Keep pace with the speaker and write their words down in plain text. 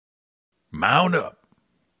Mount up.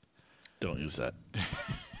 Don't use that.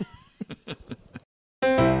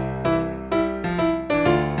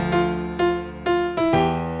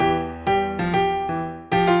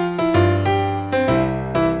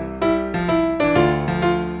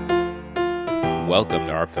 Welcome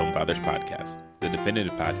to our Film Fathers podcast, the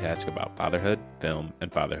definitive podcast about fatherhood, film,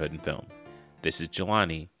 and fatherhood in film. This is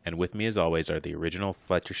Jelani, and with me as always are the original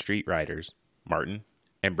Fletcher Street writers, Martin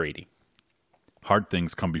and Brady. Hard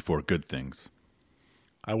things come before good things.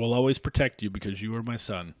 I will always protect you because you are my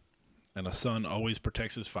son, and a son always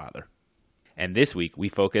protects his father. And this week we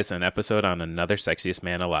focus an episode on another sexiest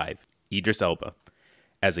man alive, Idris Elba,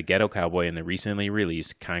 as a ghetto cowboy in the recently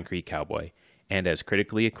released Concrete Cowboy, and as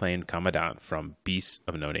critically acclaimed Commandant from Beasts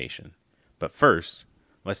of No Nation. But first,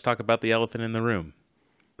 let's talk about the elephant in the room.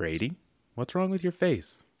 Brady, what's wrong with your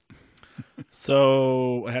face?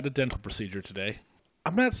 So, I had a dental procedure today.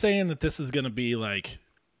 I'm not saying that this is going to be like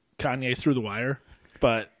Kanye's Through the Wire,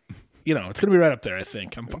 but, you know, it's going to be right up there, I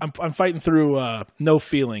think. I'm fighting through no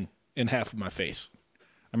feeling in half of my face.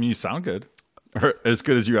 I mean, you sound good. Or as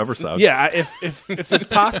good as you ever sound. Yeah, if it's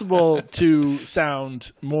possible to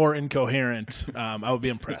sound more incoherent, I would be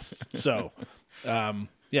impressed. So,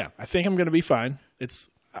 yeah, I think I'm going to be fine.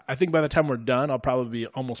 I think by the time we're done, I'll probably be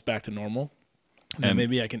almost back to normal, and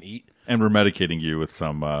maybe I can eat. And we're medicating you with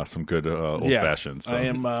some good old fashions. So. I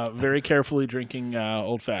am very carefully drinking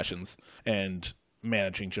old fashions and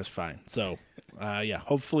managing just fine. So, yeah,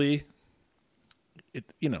 hopefully.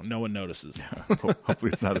 No one notices.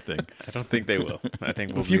 Hopefully it's not a thing. I don't think they will. I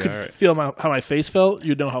think we'll if you be could all right. feel how my face felt,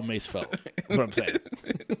 you'd know how Mace felt. That's what I'm saying.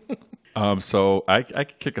 So I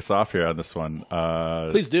could kick us off here on this one.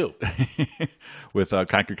 Please do. With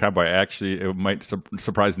Concrete Cowboy. Actually, it might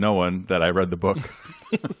surprise no one that I read the book.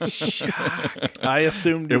 I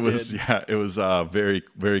assumed it was. Yeah, it was a very,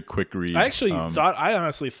 very quick read. I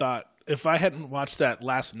honestly thought if I hadn't watched that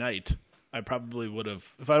last night, I probably would have.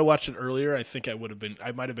 If I had watched it earlier, I think I would have been.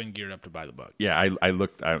 I might have been geared up to buy the book. Yeah, I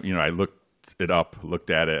looked it up, looked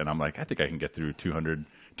at it, and I'm like, I think I can get through 200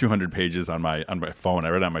 pages on my phone. I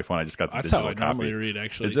read it on my phone. I just got the digital copy. That's how I normally read.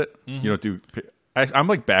 Actually, is it? Mm-hmm. You don't do. I'm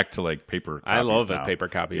like back to like paper. I love now. a paper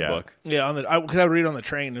copy book. Yeah, because I would read on the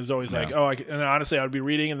train. It was always like, and honestly, I would be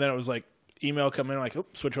reading, and then it was like email come in, like,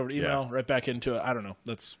 switch over to email, right back into it. I don't know.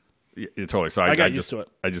 That's. Yeah, totally. So I got used to it.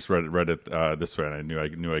 I just read it this way, and I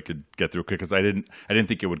knew I could get through it because I didn't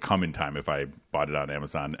think it would come in time if I bought it on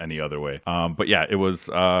Amazon any other way. But yeah, it was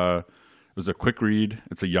a quick read.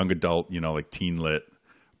 It's a young adult, like teen lit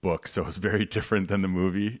book, so it's very different than the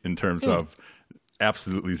movie in terms of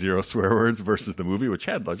absolutely zero swear words versus the movie, which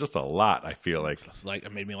had just a lot. I feel like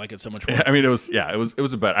it made me like it so much more. I mean, it was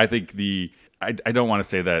a bad. I think I don't want to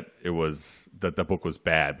say that it was that the book was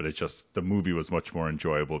bad, but it's just the movie was much more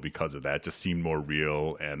enjoyable because of that. It just seemed more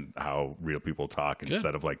real and how real people talk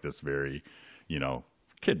instead of like this very, young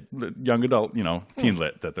adult, teen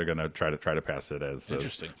lit that they're gonna try to pass it as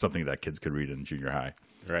something that kids could read in junior high.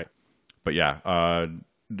 Right. But yeah,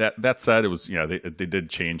 that said, it was they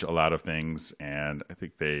did change a lot of things, and I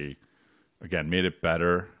think they again made it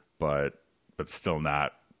better, but still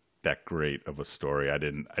not that great of a story. I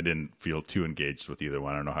didn't feel too engaged with either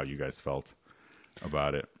one. I don't know how you guys felt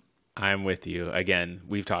about it. I'm with you. Again,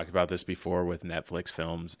 we've talked about this before with Netflix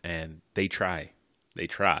films, and they try,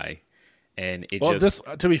 and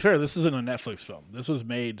to be fair, this isn't a Netflix film. This was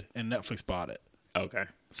made and Netflix bought it. Okay.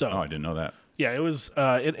 So I didn't know that. Yeah, it was.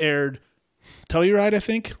 It aired Telluride, I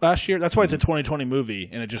think, last year. That's why it's a 2020 movie,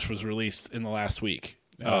 and it just was released in the last week.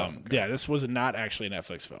 Yeah, this was not actually a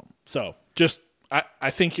Netflix film. So just. I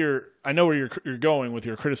think I know where you're going with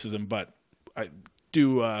your criticism, but I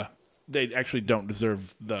do. They actually don't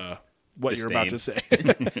deserve what you're about to say.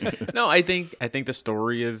 No, I think the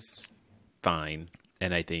story is fine,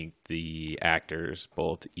 and I think the actors,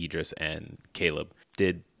 both Idris and Caleb,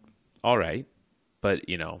 did all right. But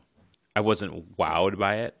I wasn't wowed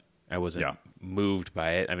by it. I wasn't moved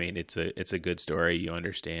by it. I mean, it's a good story. You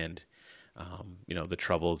understand, the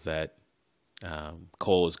troubles that.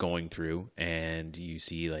 Cole is going through, and you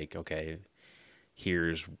see like, okay,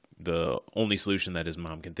 here's the only solution that his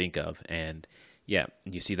mom can think of, and yeah,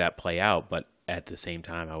 you see that play out. But at the same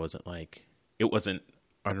time, I wasn't like, it wasn't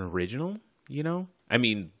unoriginal, I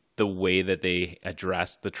mean, the way that they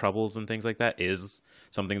addressed the troubles and things like that is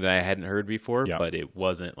something that I hadn't heard before, but it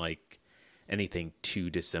wasn't like anything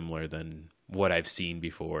too dissimilar than what I've seen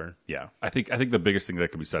before. Yeah, I think the biggest thing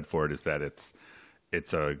that can be said for it is that it's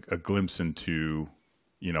a glimpse into,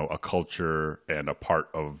 a culture and a part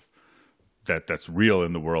of that's real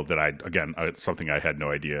in the world that it's something I had no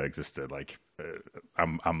idea existed. Like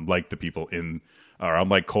I'm like the people in or I'm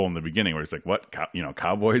like Cole in the beginning, where he's like, "What,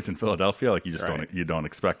 cowboys in Philadelphia?" Like you just don't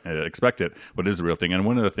expect it, but it is a real thing. And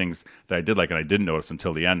one of the things that I did like, and I didn't notice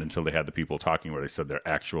until the end, until they had the people talking where they said they're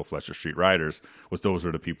actual Fletcher Street riders, was those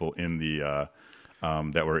were the people in the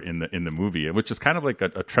that were in the movie, which is kind of like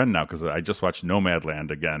a trend now, because I just watched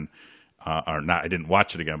Nomadland again. Or not, I didn't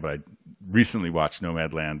watch it again, but I recently watched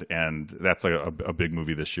Nomadland, and that's like a big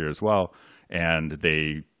movie this year as well. And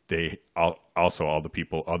they also, all the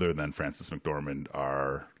people other than Frances McDormand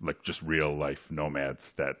are like just real life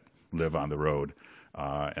nomads that live on the road,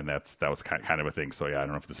 and that was kind of a thing. So yeah, I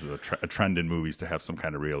don't know if this is a trend in movies to have some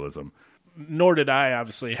kind of realism. Nor did I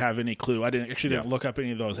obviously have any clue. I didn't look up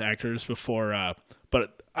any of those actors before,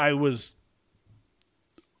 but I was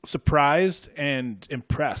surprised and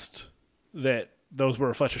impressed that those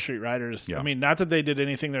were Fletcher Street riders. Yeah. I mean, not that they did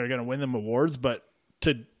anything that were going to win them awards, but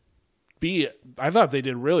I thought they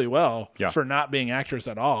did really well for not being actors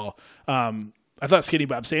at all. I thought Skinny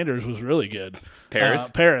Bob Sanders was really good.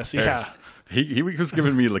 Paris, yeah. He was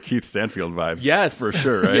giving me Lakeith Stanfield vibes. Yes. For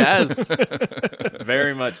sure, right? Yes.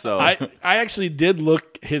 Very much so. I actually did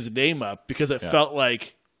look his name up because it felt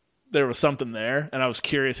like there was something there, and I was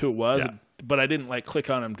curious who it was, but I didn't click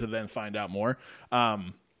on him to then find out more.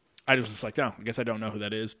 I was just like, no, I guess I don't know who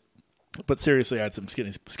that is. But seriously, I had some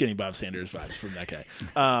skinny Bob Sanders vibes from that guy.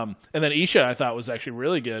 And then Isha, I thought, was actually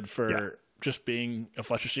really good for just being a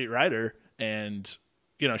Fletcher Street rider. And,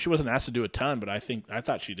 she wasn't asked to do a ton, but I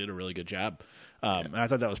thought she did a really good job. And I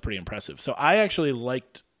thought that was pretty impressive. So I actually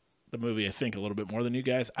liked the movie, I think, a little bit more than you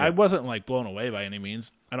guys. Yeah. I wasn't blown away by any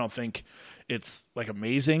means. I don't think it's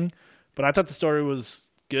amazing, but I thought the story was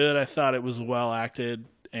good. I thought it was well acted,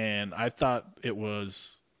 and I thought it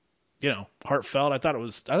was heartfelt. I thought it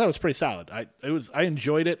was pretty solid. I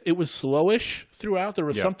enjoyed it. It was slowish throughout. There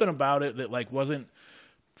was something about it that wasn't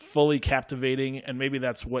fully captivating, and maybe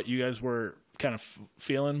that's what you guys were kind of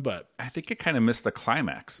feeling, but I think it kind of missed the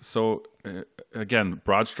climax. So again,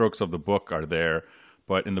 broad strokes of the book are there,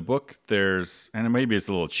 but in the book and maybe it's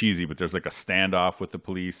a little cheesy, but there's a standoff with the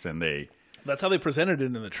police, and that's how they presented it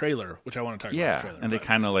in the trailer, which I want to talk about the trailer. And they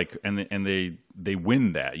kind of and they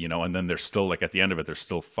win that, and then they're still at the end of it, they're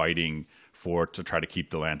still fighting to try to keep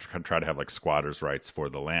the land, try to have squatters' rights for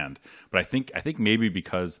the land. But I think maybe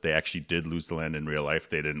because they actually did lose the land in real life,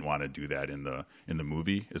 they didn't want to do that in the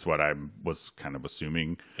movie, is what I was kind of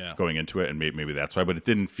assuming going into it, and maybe that's why. But it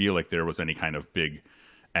didn't feel like there was any kind of big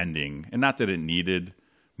ending, and not that it needed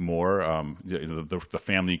more. The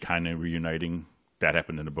family kind of reuniting. That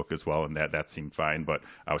happened in the book as well, and that seemed fine. But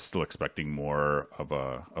I was still expecting more of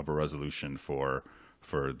a resolution for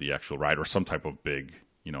the actual ride, or some type of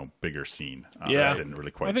bigger scene. That didn't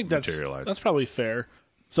really quite materialize. That's probably fair.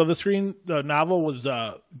 So the novel was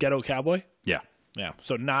Ghetto Cowboy. Yeah.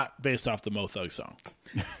 So not based off the Mo Thug song.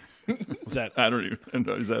 Is that? I don't even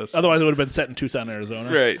know. Is that otherwise, it would have been set in Tucson,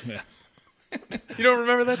 Arizona. Right. Yeah. You don't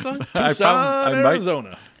remember that song? Tucson,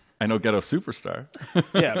 Arizona. I know Ghetto Superstar.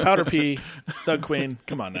 Yeah, Powder P, Thug Queen.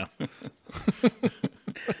 Come on now.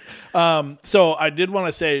 So I did want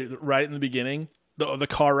to say right in the beginning, the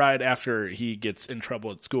car ride after he gets in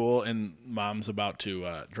trouble at school and mom's about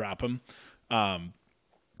to drop him,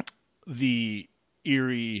 the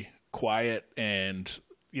eerie quiet and,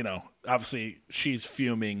 obviously she's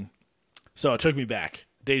fuming. So it took me back.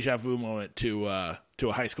 Deja vu moment to a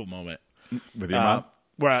high school moment. With your mom?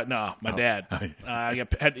 My dad.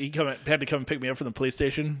 Had to come and pick me up from the police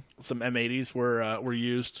station. Some M80s were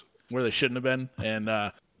used where they shouldn't have been, and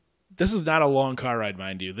this is not a long car ride,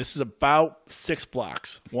 mind you. This is about 6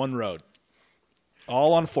 blocks, one road,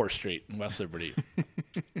 all on 4th Street in West Liberty.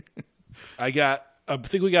 I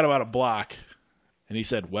think we got about a block, and he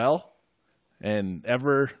said, "Well," and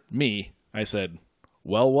I said,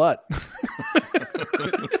 "Well, what?"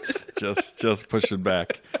 just push it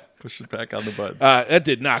back. Push it back on the button. That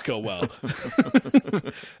did not go well.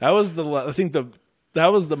 That was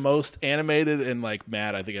the most animated and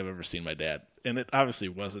mad I think I've ever seen my dad. And it obviously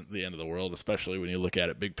wasn't the end of the world, especially when you look at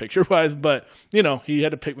it big picture wise. But he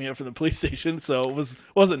had to pick me up from the police station, so it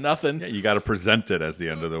wasn't nothing. Yeah, you got to present it as the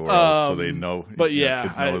end of the world, so they know. But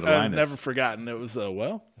yeah, I've never forgotten. It was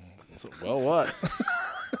well, what?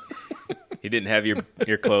 He didn't have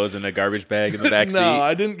your clothes in a garbage bag in the back seat. No,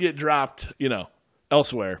 I didn't get dropped.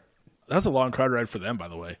 Elsewhere. That's a long car ride for them, by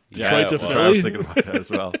the way. Yeah, to Philly. I was thinking about that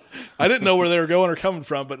as well. I didn't know where they were going or coming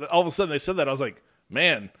from, but all of a sudden they said that. I was like,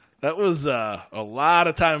 man, that was a lot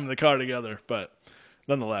of time in the car together. But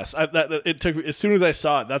nonetheless, it took me, as soon as I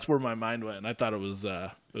saw it, that's where my mind went, and I thought it was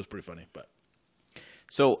pretty funny. But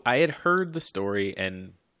so I had heard the story,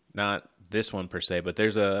 and not this one per se, but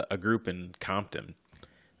there's a group in Compton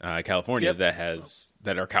California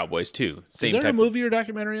that are cowboys too. Same Is there type a movie or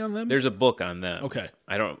documentary on them? There's a book on them. Okay.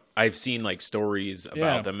 I've seen like stories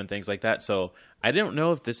about them and things like that. So I don't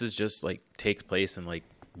know if this is just like takes place in like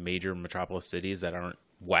major metropolis cities that aren't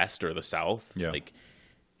west or the south. Yeah. Like,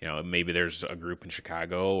 maybe there's a group in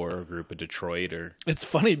Chicago or a group in Detroit or. It's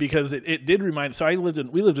funny because it did remind. So we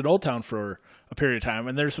lived in Old Town for a period of time,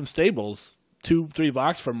 and there's some stables 2-3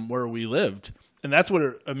 blocks from where we lived. And that's what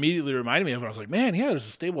it immediately reminded me of. I was like, man, yeah, there's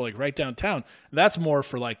a stable like right downtown. And that's more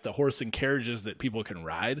for like the horse and carriages that people can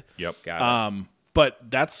ride. Yep. Got it. But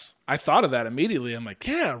I thought of that immediately. I'm like,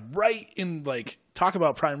 yeah, right in like talk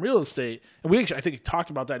about prime real estate. And I think talked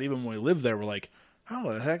about that even when we lived there. We're like,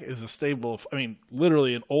 how the heck is a stable?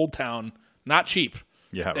 Literally in Old Town, not cheap.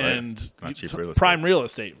 Yeah, right. And not cheap real estate. prime real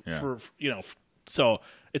estate Yeah. So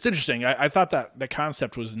it's interesting. I thought that the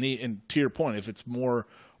concept was neat. And to your point, if it's more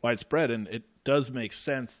widespread, and it does make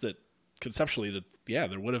sense that conceptually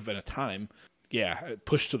there would have been a time. Yeah,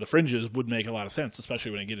 push to the fringes would make a lot of sense,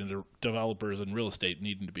 especially when you get into developers and real estate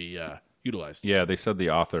needing to be utilized. Yeah, they said the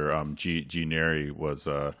author G. Neri was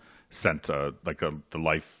sent the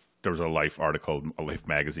Life. There was a Life article, a Life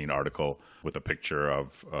magazine article with a picture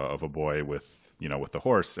of a boy with the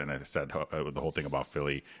horse, and it said the whole thing about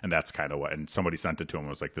Philly, and that's kind of what. And somebody sent it to him and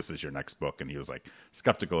was like, "This is your next book," and he was like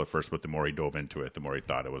skeptical at first, but the more he dove into it, the more he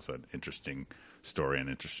thought it was an interesting story and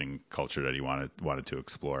interesting culture that he wanted to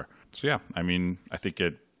explore. So yeah, I mean, I think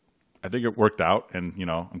it worked out, and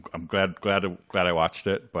I'm glad I watched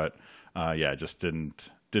it, but I just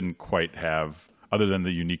didn't quite have, other than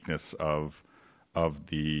the uniqueness of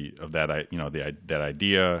that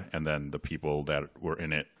idea, and then the people that were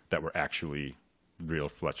in it that were actually real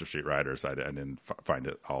Fletcher Street riders. I didn't find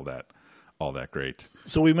it all that great.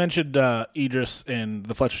 So we mentioned Idris and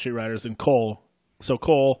the Fletcher Street Riders and Cole. So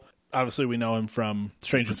Cole, obviously we know him from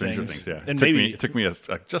Stranger Things. Yeah. And it took me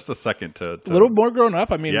just a second to a little more grown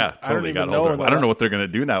up. I mean, yeah, totally got older. I don't know what they're going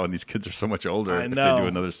to do now when these kids are so much older. I if know. they do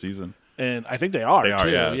another season. And I think they are. They are,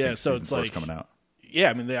 too. yeah. Yeah. So it's like coming out.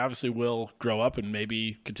 Yeah, I mean, they obviously will grow up and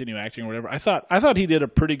maybe continue acting or whatever. I thought he did a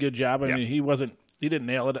pretty good job. I mean, he didn't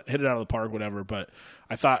nail it, hit it out of the park, whatever. But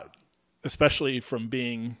I thought, especially from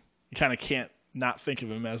being, you kind of can't not think of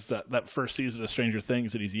him as that first season of Stranger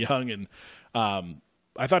Things, that he's young, and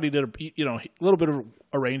I thought he did a little bit of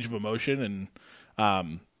a range of emotion, and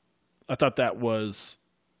I thought that was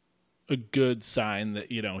a good sign that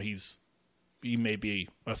he may be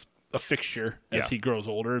a fixture as he grows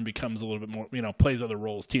older and becomes a little bit more, plays other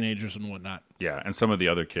roles, teenagers and whatnot. Yeah, and some of the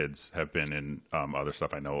other kids have been in other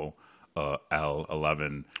stuff. I know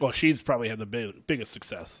L11. Well, she's probably had the biggest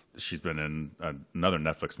success. She's been in another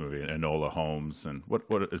Netflix movie, Enola Holmes, and what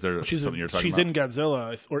is there something you're talking she's about? in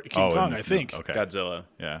Godzilla or King Kong, I think. Okay. Godzilla.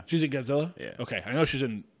 Yeah. She's in Godzilla? Yeah. Okay, I know she's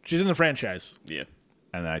in the franchise. Yeah.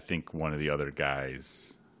 And I think one of the other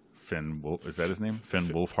guys, Finn Wolf, is that his name? Finn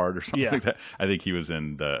Wolfhard or something like that. I think he was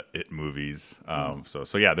in the It movies.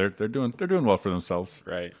 So yeah, they're doing well for themselves.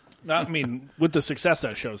 Right. I mean, with the success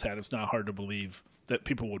that show's had, it's not hard to believe that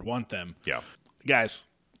people would want them. Yeah. Guys,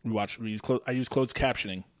 I use closed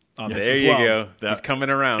captioning on this There as you well. go. He's coming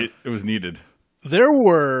around. It was needed. There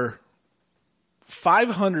were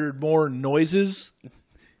 500 more noises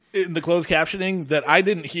in the closed captioning that I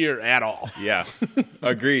didn't hear at all. Yeah.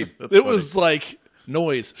 Agreed. It was like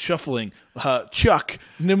noise, shuffling, chuck,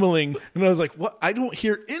 nibbling, and I was like, "What? I don't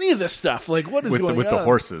hear any of this stuff. Like, what is going on?" With the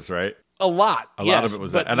horses, right? A lot. A lot of it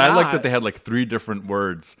was that. And I like that they had like 3 different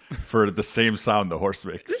words for the same sound the horse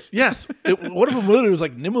makes. Yes. One of them literally was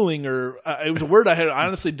like nibbling, or it was a word I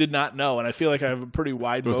honestly did not know, and I feel like I have a pretty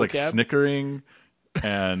wide vocab. It was like snickering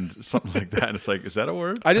and something like that. And it's like, is that a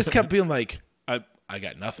word? I just kept being like, I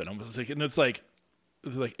got nothing. I was like, and it's like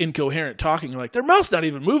incoherent talking. Like, their mouth's not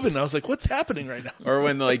even moving. And I was like, what's happening right now? Or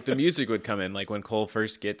when like the music would come in, like when Cole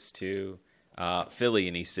first gets to Philly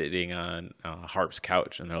and he's sitting on Harp's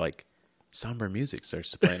couch, and they're like, somber music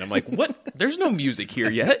starts to play, and I'm like, what? There's no music here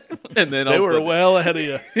yet. And then They were well ahead of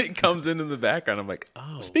you. It comes in the background. I'm like,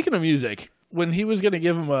 oh. Speaking of music, when he was going to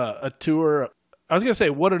give him a tour, I was going to say,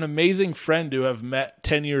 what an amazing friend to have met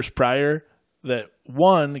 10 years prior, that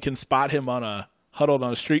one can spot him huddled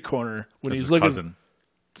on a street corner when he's looking. Cousin.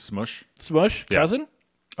 Smush? Smush? Yeah. Cousin?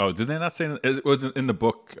 Oh, did they not say it was in the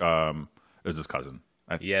book? It was his cousin.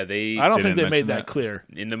 Yeah, I don't think they made that clear.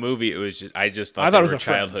 In the movie, it was just, I just thought I thought they it was were a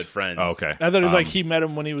friend. childhood friends. Oh, okay. I thought it was like he met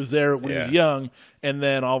him when he was there when he was young, and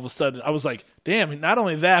then all of a sudden I was like, damn, not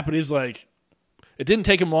only that, but he's like, it didn't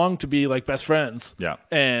take him long to be like best friends. Yeah.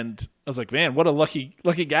 And I was like, man, what a lucky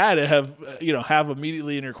guy to have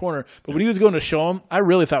immediately in your corner. But when he was going to show him, I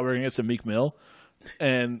really thought we were going to get some Meek Mill,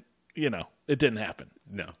 and it didn't happen.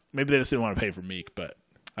 No. Maybe they just didn't want to pay for Meek, but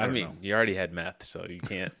I don't mean, know. you already had meth, so you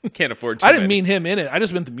can't afford. Too I didn't many. mean him in it. I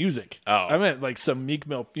just meant the music. Oh. I meant like some Meek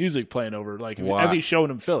Mill music playing over, like Why? as he's showing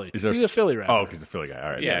him Philly. Is there- He's a Philly rapper. Oh, he's a Philly guy. All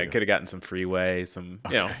right. Yeah, there I you go. could have gotten some Freeway, some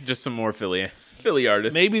just some more Philly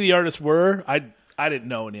artists. Maybe the artists were. I didn't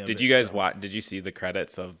know any of it. Did you guys so. watch? Did you see the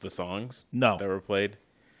credits of the songs? No. that were played.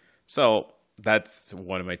 So that's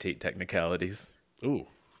one of my technicalities. Ooh.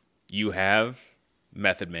 You have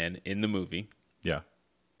Method Man in the movie. Yeah.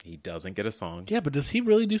 He doesn't get a song. Yeah, but does he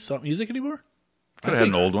really do music anymore? Could have had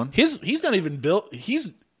an old one. He's not even built.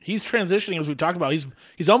 He's transitioning as we talked about.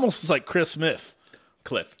 He's almost like Chris Smith.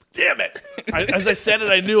 Cliff. Damn it! As I said it,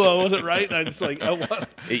 I knew I wasn't right, and I just like, oh, what?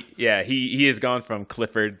 He has gone from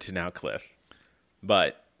Clifford to now Cliff,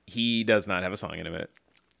 but he does not have a song in it.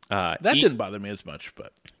 That didn't bother me as much,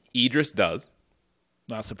 but Idris does.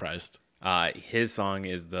 not surprised. His song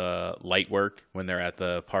is the light work when they're at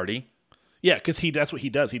the party. Yeah, because that's what he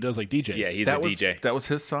does. He does like DJ. Yeah, he's that a was, DJ. That was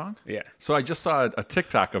his song? Yeah. So I just saw a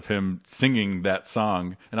TikTok of him singing that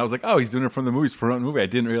song, and I was like, oh, he's doing it from the movie. He's promoting the movie. I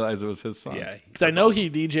didn't realize it was his song. Yeah. Because I know he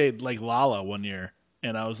DJ'd like Lala one year,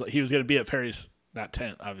 and I was like, he was going to be at Perry's, not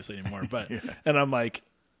tent obviously anymore, but and I'm like,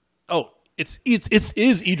 oh, it's Idris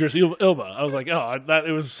Elba. I was like, oh, I thought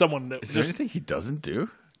it was someone that Is there just, anything he doesn't do?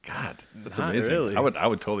 God, that's Not amazing. really. I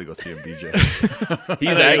would totally go see him DJ. He's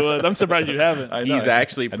I know act- you would. I'm surprised you haven't. I know. He's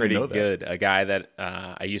actually I didn't pretty know that. good. A guy that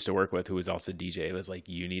I used to work with who was also DJ was like,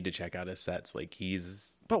 you need to check out his sets. Like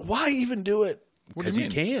he's But why even do it? What do 'Cause you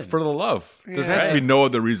mean? can. For the love. There Yeah. has to be no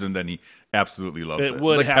other reason than he absolutely loves It it.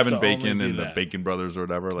 would like have Kevin to only Bacon be and the that. Bacon Brothers or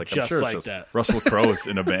whatever. Like I'm Just sure like it's just that. Russell Crowe's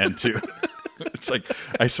in a band too. It's like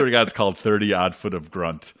I swear to God, it's called 30 Odd Foot of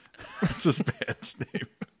Grunt. It's his band's name.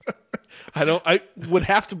 I would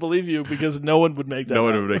have to believe you because no one would make that. No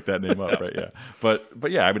one up. would make that name up, right? Yeah,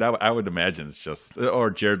 but yeah, I mean, I would imagine it's just or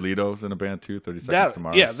Jared Leto's in a band too. 30 Seconds to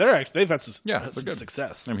Mars. Yeah, they've had some, they're some good.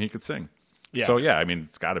 success. I mean, he could sing. Yeah. So yeah, I mean,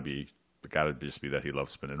 it's got to just be that he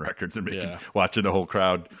loves spinning records and making, Yeah. watching the whole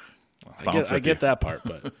crowd. I get that part,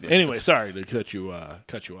 but anyway, sorry to cut you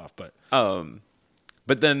off, but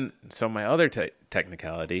but then so my other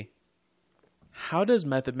technicality, how does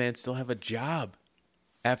Method Man still have a job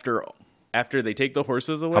after they take the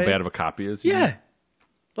horses away? How bad of a copy is he? Yeah.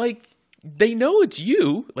 Like they know it's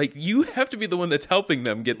you. Like you have to be the one that's helping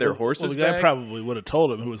them get their horses well, the guy back. probably would have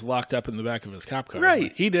told him who was locked up in the back of his cop car.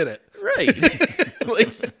 Right. He did it. Right.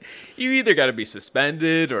 Like you either got to be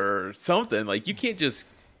suspended or something. Like you can't just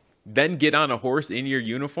then get on a horse in your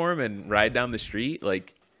uniform and ride down the street.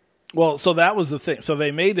 Like Well, so that was the thing. So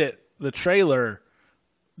they made it. The trailer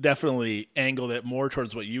definitely angled it more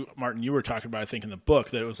towards what you, Martin, you were talking about. I think in the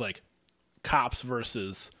book that it was like cops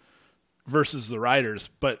versus the riders,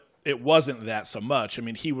 but it wasn't that so much. I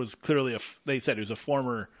mean, he was clearly they said he was a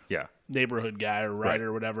former Yeah. neighborhood guy or rider Right.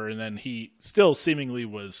 or whatever, and then he still seemingly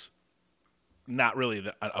was not really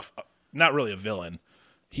not really a villain.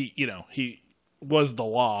 He was the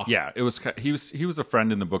law. Yeah, it was. He was a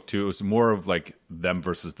friend in the book too. It was more of like them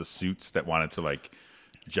versus the suits that wanted to like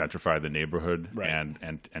gentrify the neighborhood Right.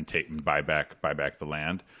 and take and buy back the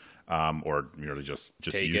land, or merely just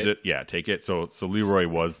Take use it. it. Yeah, take it. So Leroy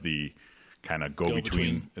was the kind of go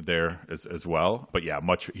between there as well. But yeah,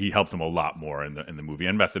 he helped him a lot more in the movie.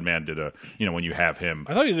 And Method Man did when you have him,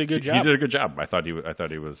 I thought he did a good job. He did a good job. I thought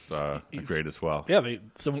he was great as well. Yeah,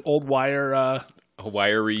 some old wire a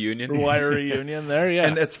wire reunion. reunion there. Yeah,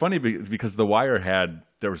 And it's funny because The Wire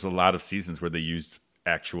there was a lot of seasons where they used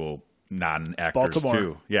actual non-actors Baltimore.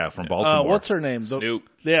 too. Yeah, from Baltimore. what's her name? Snoop.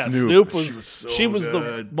 Yeah, Snoop. Snoop was. She was so the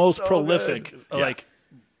good. most So prolific, good. Yeah. like,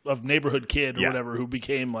 of neighborhood kid or Yeah. whatever, who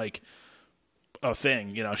became like a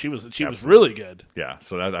thing. She was Absolutely. really good. Yeah,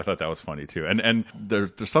 so I thought that was funny too. And there's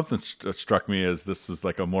something that struck me as this is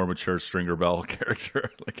like a more mature Stringer Bell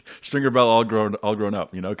character, like Stringer Bell all grown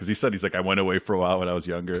up, because he's like I went away for a while when I was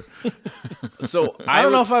younger. So I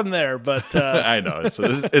don't know if I'm there, but I know it's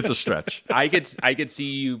a stretch. I could see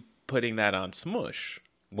you putting that on Smush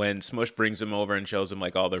when Smush brings him over and shows him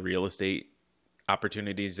like all the real estate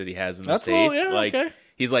opportunities that he has in the That's a state. little- yeah, like okay.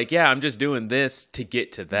 he's like, yeah, I'm just doing this to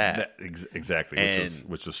get to that. Exactly, And-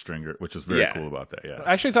 which is Stringer, which is very Yeah. cool about that. Yeah,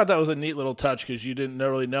 I actually thought that was a neat little touch because you didn't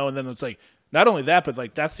really know, and then it's like not only that, but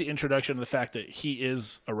like that's the introduction to the fact that he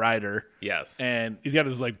is a rider. Yes. And he's got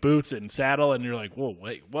his like boots and saddle, and you're like, whoa,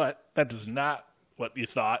 wait, what? That is not what you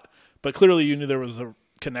thought. But clearly, you knew there was a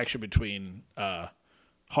connection between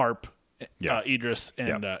Harp, Yeah. Idris,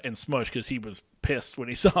 and Yeah. and Smush because he was pissed when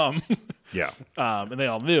he saw him, yeah. and they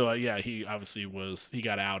all knew. He obviously he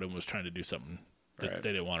got out and was trying to do something that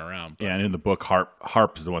they didn't want around. But. Yeah, and in the book,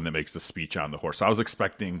 Harp is the one that makes the speech on the horse. So I was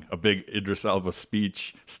expecting a big Idris Elba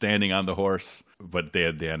speech standing on the horse, but they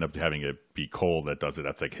end up having it be Cole that does it.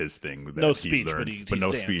 That's like his thing. That No speech, learns, but he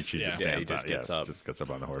no stands. speech. He just stands. He just gets up. Just gets up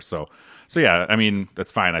on the horse. So yeah, I mean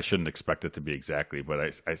that's fine. I shouldn't expect it to be exactly, but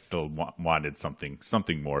I still wanted something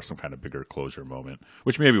more, some kind of bigger closure moment,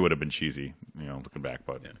 which maybe would have been cheesy, looking back.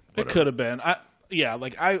 But it could have been.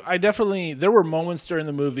 I definitely, there were moments during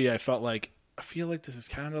the movie I felt like, I feel like this is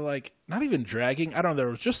kind of like not even dragging. I don't know. There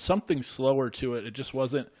was just something slower to it. It just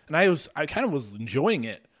wasn't, and I kind of was enjoying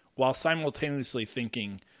it while simultaneously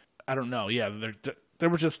thinking, I don't know. Yeah, there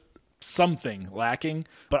was just something lacking.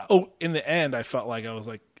 But in the end, I felt like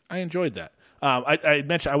I enjoyed that. I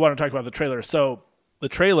mentioned I want to talk about the trailer. So the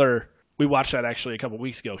trailer, we watched that actually a couple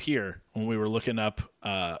weeks ago here when we were looking up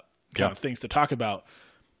kind of things to talk about.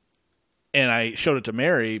 And I showed it to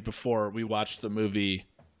Mary before we watched the movie.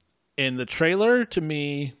 And the trailer, to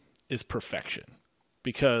me, is perfection.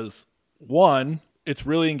 Because, one, it's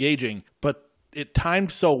really engaging, but it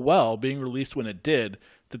timed so well, being released when it did,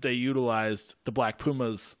 that they utilized the Black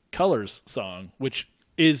Pumas Colors song, which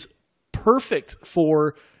is perfect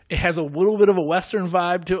for... It has a little bit of a Western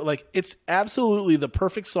vibe to it. Like, it's absolutely the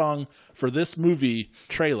perfect song for this movie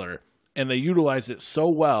trailer. And they utilized it so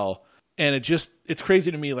well... And it's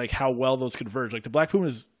crazy to me, like, how well those converge. Like, the Black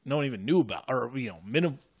Pumas, no one even knew about, or,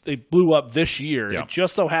 they blew up this year. Yeah. It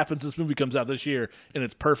just so happens this movie comes out this year, and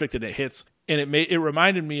it's perfect, and it hits. And it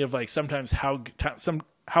reminded me of, like, sometimes how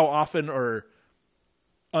often or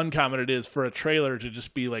uncommon it is for a trailer to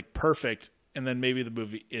just be, like, perfect, and then maybe the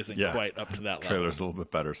movie isn't quite up to that level. Trailer's a little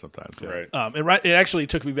bit better sometimes. Yeah. Right. It actually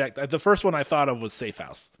took me back. The first one I thought of was Safe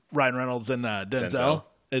House. Ryan Reynolds and Denzel.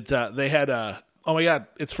 They had oh my God!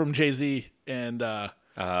 It's from Jay-Z and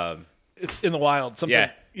it's in the wild. Something,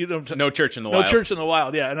 No Church in the Wild. No Church in the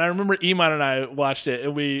Wild. Yeah, and I remember Iman and I watched it,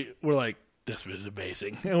 and we were like, "This was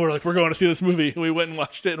amazing," and we're like, "We're going to see this movie." And we went and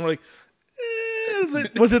watched it, and we're like,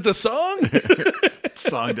 "Was it the song?" The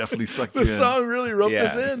song definitely sucked you The in. song really roped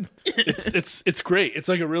us in. It's great. It's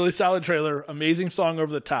like a really solid trailer, amazing song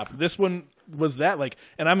over the top. This one was that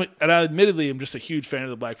and I admittedly am just a huge fan of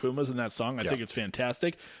the Black Pumas and that song. I think it's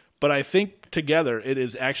fantastic. But I think together it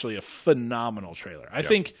is actually a phenomenal trailer. I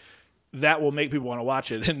think that will make people want to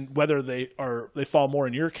watch it, and whether they fall more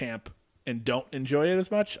in your camp and don't enjoy it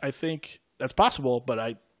as much, I think that's possible. But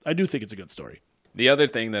I do think it's a good story. The other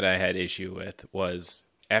thing that I had issue with was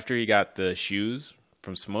after he got the shoes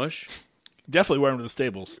from Smush. Definitely wear them to the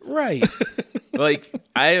stables. Right. Like,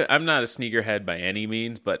 I'm not a sneakerhead by any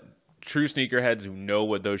means, but true sneakerheads who know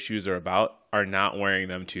what those shoes are about are not wearing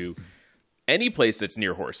them to any place that's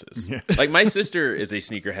near horses. Yeah. Like, my sister is a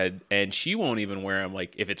sneakerhead, and she won't even wear them,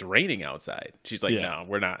 like, if it's raining outside. She's like, no,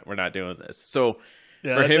 we're not doing this. So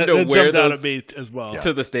for him to wear those at me as well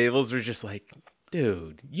to the stables, we're just like,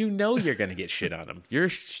 dude, you're going to get shit on them. You're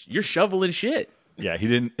shoveling shit. Yeah, he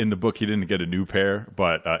didn't in the book. He didn't get a new pair,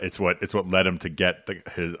 but it's what led him to get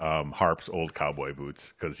his Harp's old cowboy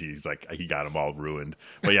boots, because he's like, he got them all ruined.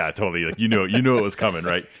 But yeah, totally. Like, you knew it was coming,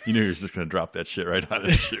 right? You knew he was just gonna drop that shit right on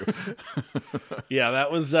his shoe. Yeah,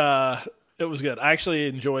 that was it was good. I actually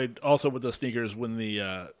enjoyed also with the sneakers when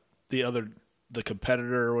the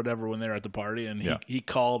competitor or whatever, when they were at the party, and he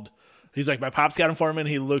called. He's like, my pops got him for me, and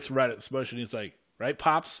he looks right at Smush, and he's like, right,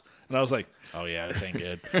 pops? And I was like, oh, yeah, this ain't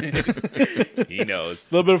good. He knows.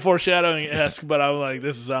 A little bit of foreshadowing-esque, but I'm like,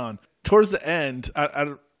 this is on. Towards the end, I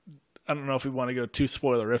don't know if we want to go too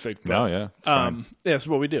spoilerific. But, no, yeah. Yeah, that's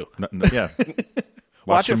what we do. Yeah.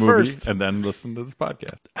 Watch the it movie first. and then listen to this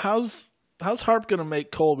podcast. How's Harp going to make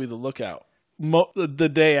Cole be the lookout? The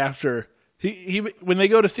day after... He when they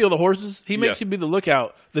go to steal the horses, he makes him be the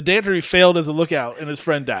lookout. The day after he failed as a lookout and his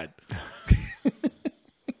friend died.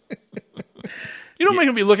 You don't make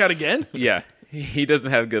him be lookout again. Yeah, he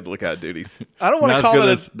doesn't have good lookout duties. I don't want to call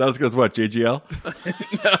it not as good as what, JGL?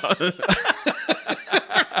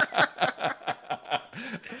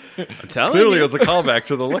 I'm telling Clearly you. it was a callback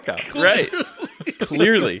to the lookout. Right.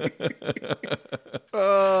 Clearly.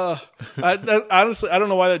 Honestly, I don't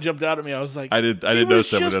know why that jumped out at me. I was like, I didn't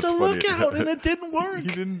notice that, but just that's a funny. lookout, and it didn't work. He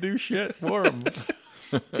didn't do shit for him.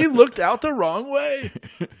 He looked out the wrong way.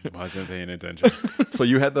 Wasn't paying attention. So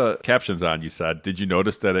you had the captions on, you said. Did you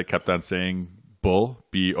notice that it kept on saying bull,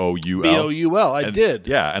 Boul? Boul. I did.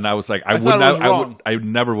 Yeah, and I was like, I thought it was wrong. I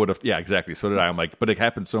never would have. Yeah, exactly. So did I. I'm like, but it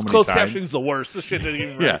happened so many Closed times. captioning's the worst. This shit didn't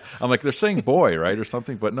even Yeah, right. I'm like, they're saying boy, right, or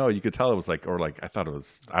something, but no, you could tell it was like, or like, I thought it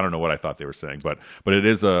was, I don't know what I thought they were saying, but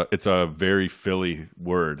it's a very Philly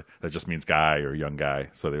word that just means guy or young guy.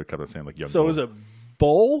 So they kept on saying like young. So bull. it was a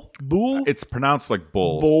Bull? Bull? It's pronounced like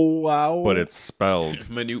bull, Bow. but it's spelled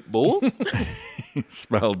Minute bull.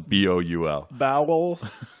 spelled B-O-U-L. bowel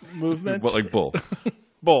movement. Well, like bull.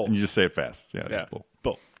 Bull. And you just say it fast. Yeah, Yeah. bull.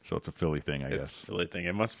 Bull. So it's a Philly thing, I It's guess. Philly thing.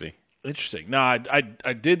 It must be. Interesting. No,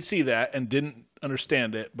 I did see that and didn't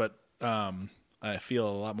understand it, but I feel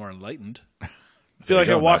a lot more enlightened. I feel like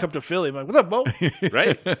I walk up to Philly, I'm like, "What's up, Bo?"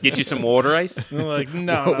 Right? Get you some water ice. And they're like,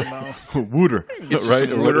 "No." Wooter, you right?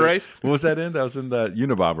 some Wooter ice? What was that in? That was in that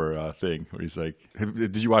Unabomber thing where he's like,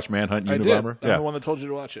 "Did you watch Manhunt I did. Unabomber?" I'm the one that told you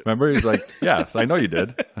to watch it. Remember, he's like, "Yes, I know you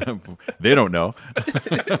did." They don't know.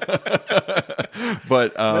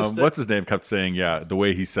 But Missed it. what's his name kept saying, yeah, the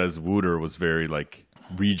way he says Wooter was very like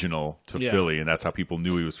regional to Yeah. Philly, and that's how people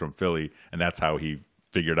knew he was from Philly, and that's how he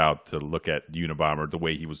figured out to look at Unabomber, the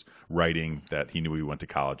way he was writing, that he knew he went to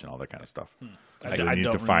college and all that kind of stuff. I really need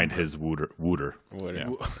don't to find remember. his Wooter. Water.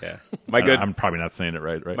 Yeah. Yeah. I'm probably not saying it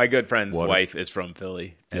right. My good friend's Water. wife is from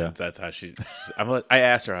Philly, and Yeah. that's how I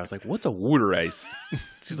asked her, I was like, "What's a water ice?"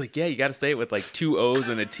 She's like, "Yeah, you got to say it with like 2 O's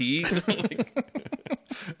and a T."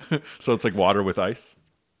 So it's like water with ice?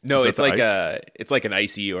 No, Is that it's the like ice? it's like an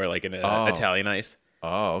icy or like an Italian ice,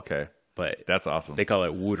 Oh, okay. but That's awesome. they call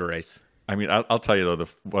it water ice. I mean, I'll tell you, though,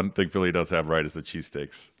 the one thing Philly does have right is the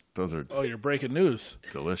cheesesteaks. Those are Oh, you're breaking news.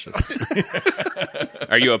 delicious.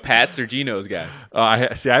 Are you a Pat's or Geno's guy? I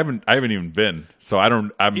haven't even been, so I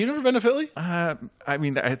don't. You never been to Philly? I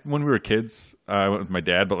mean, when we were kids, I went with my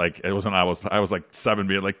dad, but like it wasn't. I was like 7,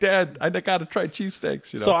 being like, "Dad, I got to try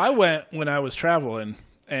cheesesteaks." You know. So I went when I was traveling,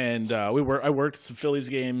 and I worked at some Phillies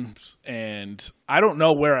games, and I don't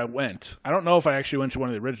know where I went. I don't know if I actually went to one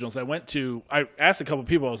of the originals. I asked a couple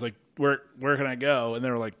people. I was like, "Where can I go?" And they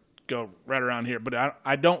were like, "Go right around here." But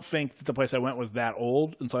I don't think that the place I went was that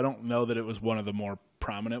old, and so I don't know that it was one of the more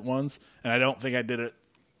prominent ones. And I don't think I did it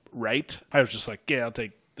right. I was just like, "Yeah, I'll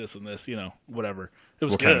take this and this," whatever. It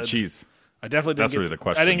was what good. kind of cheese? I definitely didn't That's get really the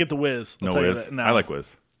question. I didn't get the whiz. I'll No tell you whiz. that. No. I like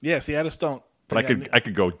whiz, Yeah, see, I just don't. but I think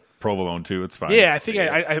could go provolone too. It's fine. Yeah, I think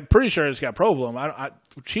I'm pretty sure it's got provolone.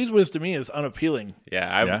 Cheese whiz to me is unappealing.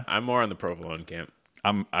 Yeah, Yeah? I'm more on the provolone camp.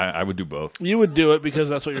 I would do both. You would do it because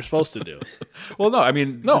that's what you're supposed to do. Well, no, I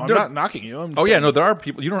mean, No, I'm there- not knocking you. I'm Oh yeah, saying- no, there are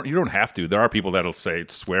people. You don't have to. There are people that'll say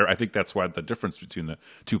swear. I think that's why the difference between the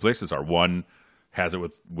two places are one has it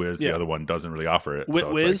with whiz, the Yeah. other one doesn't really offer it. Wit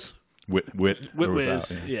So it's whiz? like, wit With or whiz,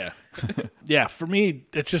 without, yeah, yeah. For me,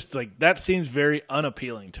 it's just like that seems very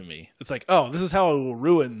unappealing to me. It's like, oh, this is how I will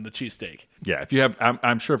ruin the cheesesteak. Yeah, if you have,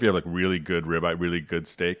 I'm sure if you have like really good ribeye, really good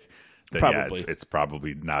steak, then Probably. yeah, it's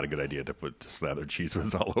probably not a good idea to slather cheese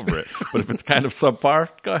whiz all over it. But if it's kind of subpar,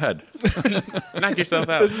 go ahead. Knock yourself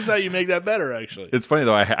out. This is how you make that better, actually. It's funny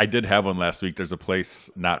though. I did have one last week. There's a place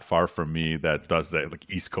not far from me that does that, like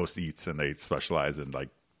East Coast Eats, and they specialize in like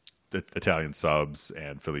Italian subs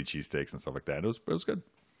and Philly cheesesteaks and stuff like that. It was good.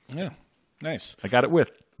 Yeah, nice. I got it with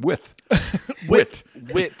Wit, whiz.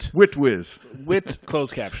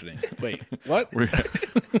 closed captioning. Wait, what?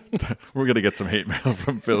 We're gonna get some hate mail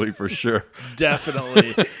from Philly for sure.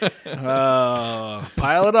 Definitely.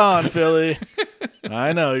 Pile it on, Philly.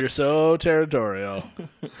 I know you're so territorial.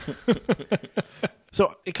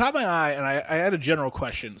 So it caught my eye, and I had a general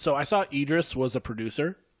question. So I saw Idris was a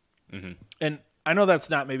producer, and I know that's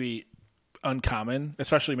not maybe uncommon,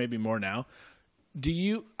 especially maybe more now. Do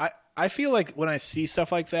you? I feel like when I see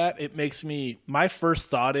stuff like that, it makes me. My first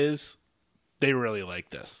thought is, they really like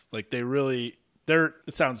this. Like they're.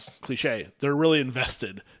 It sounds cliche. They're really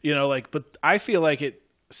invested, but I feel like it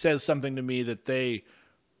says something to me that they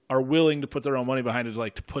are willing to put their own money behind it,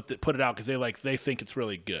 like to put it out because they think it's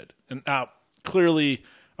really good. And clearly,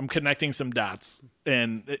 I'm connecting some dots,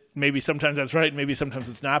 and maybe sometimes that's right, maybe sometimes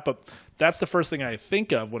it's not. But that's the first thing I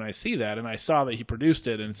think of when I see that, and I saw that he produced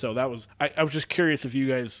it, and so that was. I was just curious if you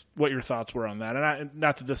guys, what your thoughts were on that, and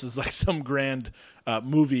not that this is like some grand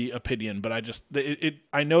movie opinion, but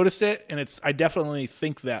I noticed it, and I definitely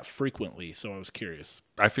think that frequently, so I was curious.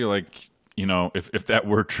 I feel like, if that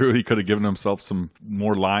were true, he could have given himself some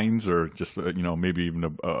more lines, or just maybe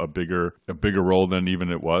even a bigger role than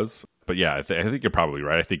even it was. But yeah, I think you're probably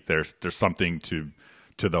right. I think there's something to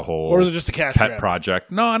the whole, or is it just a cash pet grab?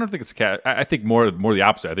 project? No, I don't think it's a cat. I think more the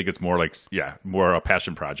opposite. I think it's more like more a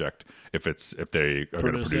passion project if they are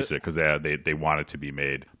going to produce it because they want it to be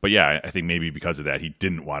made. But yeah, I think maybe because of that, he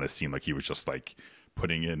didn't want to seem like he was just like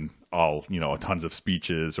putting in all tons of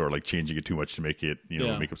speeches or like changing it too much to make it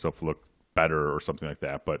make himself look better or something like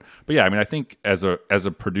that. But yeah, I mean, I think as a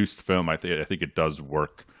produced film, I think it does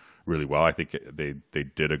work really well. I think they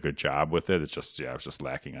did a good job with it. It's just it was just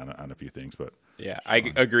lacking on a few things. But yeah, I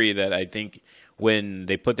agree that I think when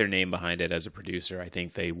they put their name behind it as a producer, I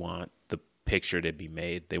think they want picture to be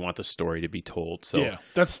made. They want the story to be told. So yeah,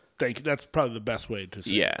 that's probably the best way to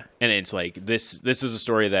say. Yeah, and it's like this is a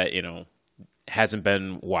story that hasn't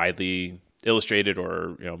been widely illustrated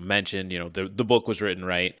or mentioned. The book was written,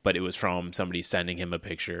 right, but it was from somebody sending him a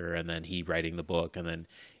picture and then he writing the book, and then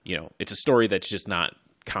it's a story that's just not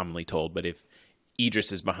commonly told. But if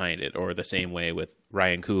Idris is behind it, or the same way with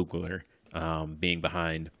Ryan Coogler being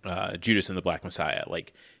behind Judas and the Black Messiah,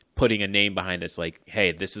 like putting a name behind it's like,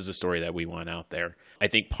 hey, this is a story that we want out there. I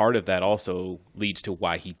think part of that also leads to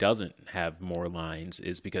why he doesn't have more lines,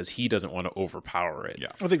 is because he doesn't want to overpower it.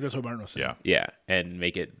 Yeah. I think that's what Martin was saying. Yeah. Yeah, and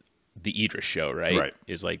make it the Idris show, right? Right.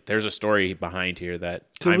 Is like, there's a story behind here that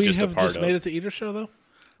Could I'm we just a have part just of. made it the Idris show, though?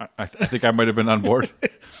 I think I might have been on board.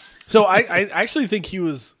 So I actually think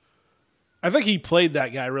I think he played that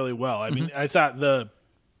guy really well. I mean, I thought the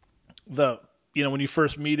when you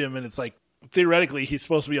first meet him and it's like, theoretically he's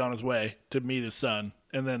supposed to be on his way to meet his son,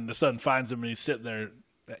 and then the son finds him and he's sitting there,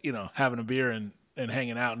 having a beer and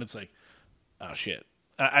hanging out, and it's like, oh shit.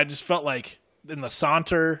 I just felt like in the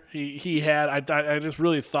saunter he had, I just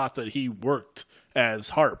really thought that he worked as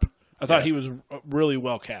Harp. I thought he was really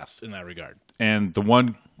well cast in that regard. And the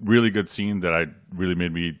one really good scene that really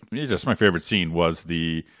made me, just my favorite scene, was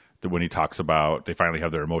the when he talks about, they finally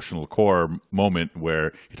have their emotional core moment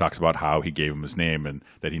where he talks about how he gave him his name and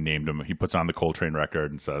that he named him. He puts on the Coltrane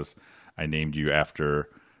record and says, I named you after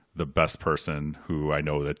the best person who I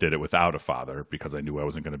know that did it without a father, because I knew I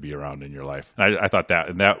wasn't going to be around in your life. And I thought that,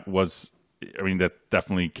 and that was, that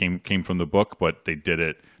definitely came from the book, but they did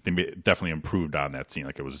it. They definitely improved on that scene.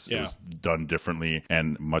 Like it was done differently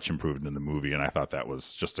and much improved in the movie. And I thought that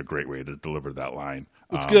was just a great way to deliver that line.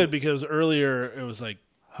 It's good because earlier it was like,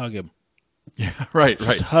 hug him. Yeah, right.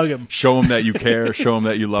 Just hug him. Show him that you care. Show him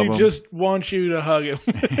that you love him. He just wants you to hug him.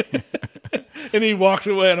 And he walks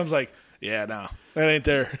away, and I was like, yeah, no, that ain't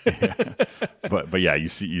there. But yeah, you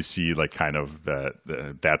see like kind of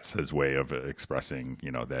that's his way of expressing,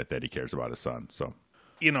 that he cares about his son. So,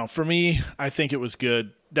 for me, I think it was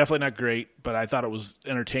good. Definitely not great, but I thought it was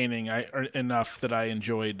entertaining enough that I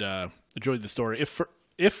enjoyed the story.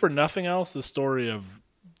 If for nothing else, the story of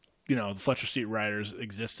the Fletcher Street Riders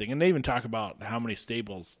existing, and they even talk about how many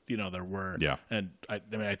stables there were. Yeah, and I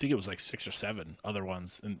think it was like 6 or 7 other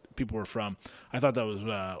ones, and people were from. I thought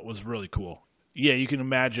that was really cool. Yeah, you can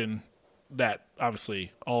imagine that.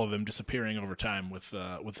 Obviously, all of them disappearing over time with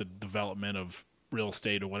the development of real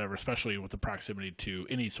estate or whatever, especially with the proximity to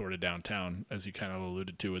any sort of downtown, as you kind of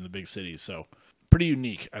alluded to in the big cities. So, pretty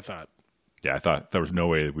unique, I thought. Yeah, I thought there was no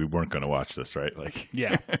way we weren't going to watch this, right? Like,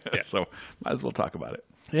 yeah. So might as well talk about it.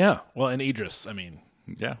 Yeah. Well, and Idris,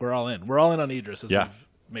 yeah, we're all in. We're all in on Idris, as we've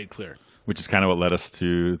made clear. Which is kind of what led us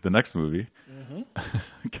to the next movie.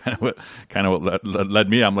 kind of what led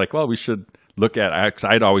me. I'm like, well, we should look at.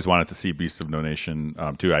 I'd always wanted to see Beast of No Nation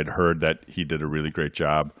too. I'd heard that he did a really great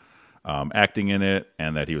job acting in it,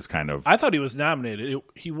 and that he was kind of. I thought he was nominated.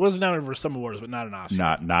 He was nominated for some awards, but not an Oscar.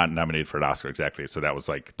 Not nominated for an Oscar, exactly. So that was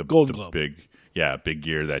like the Golden Globe. big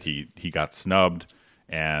year that he got snubbed,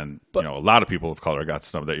 and a lot of people of color got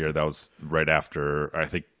snubbed that year. That was right after, I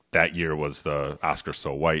think that year was the Oscar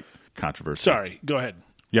So White controversy. Sorry, go ahead.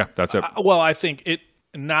 Yeah, that's it. Well, I think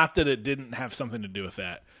not that it didn't have something to do with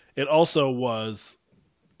that. It also was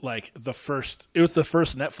like the first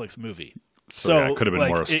Netflix movie. So yeah, it could have been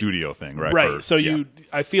more a studio thing, right? Right. Or, so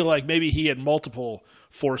I feel like maybe he had multiple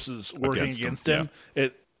forces working against him. Yeah.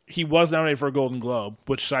 He was nominated for a Golden Globe,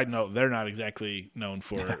 which, side note, they're not exactly known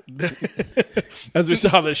for. As we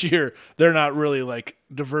saw this year, they're not really like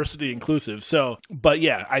diversity inclusive. So, but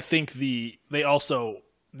yeah, I think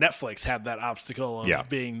Netflix had that obstacle of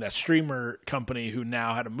being that streamer company who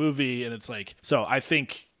now had a movie, and it's like, so I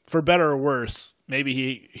think for better or worse,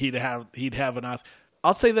 maybe he'd have an Oscar.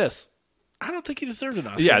 I'll say this. I don't think he deserved an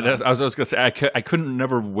Oscar. Yeah, I was going to say, I couldn't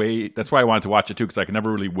never weigh. That's why I wanted to watch it too, because I could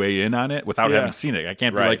never really weigh in on it without having seen it. I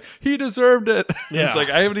can't be like, he deserved it. Yeah. It's like,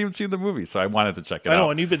 I haven't even seen the movie, so I wanted to check it out. I know,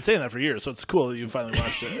 and you've been saying that for years, so it's cool that you finally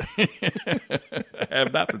watched it. I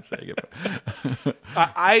have not been saying it.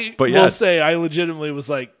 I will say, I legitimately was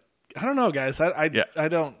like, I don't know, guys.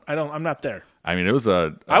 I'm not there. I mean, it was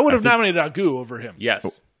I would have nominated Agu over him.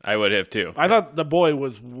 Yes, I would have too. I thought The Boy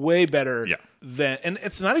was way better than, and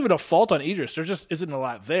it's not even a fault on Idris. There just isn't a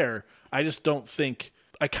lot there. I just don't think.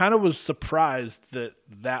 I kind of was surprised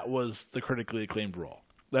that was the critically acclaimed role.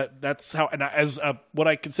 That's how, and as what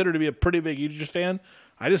I consider to be a pretty big Idris fan,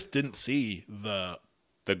 I just didn't see the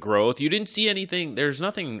growth. You didn't see anything. There's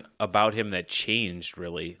nothing about him that changed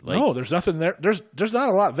really. No, there's nothing there. There's not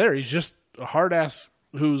a lot there. He's just a hard ass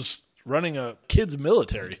who's running a kids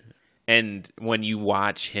military. And when you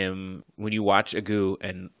watch Agu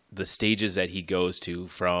and the stages that he goes to,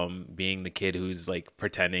 from being the kid who's like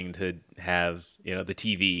pretending to have, you know, the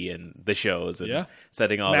TV and the shows and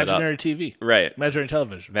setting all Imaginary that up. TV. Right. Imaginary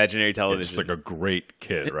television. Imaginary It's television. just like a great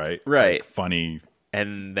kid, right? Right. Like, funny.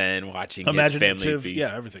 And then watching his Imaginative. family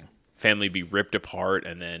Everything. be ripped apart,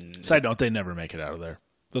 and then Side note, they never make it out of there.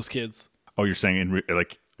 Those kids. Oh, you're saying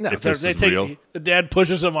if this they is real? the dad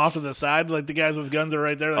pushes them off to the side, like the guys with guns are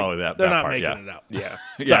right there. Like, they're that not part, making yeah. it out. yeah.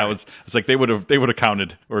 Yeah, it's like they would have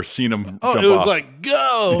counted or seen him. Oh, jump it was off. like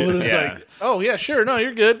go. And it's Yeah. like, oh yeah, sure, no,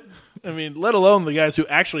 you're good. I mean, let alone the guys who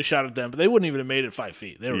actually shot at them, but they wouldn't even have made it 5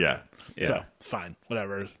 feet. They were Yeah. good. So fine,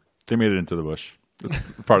 whatever. They made it into the bush. It's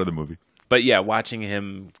part of the movie. But yeah, watching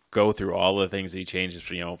him go through all the things that he changes,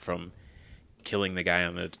 you know, from killing the guy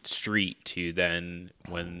on the street to then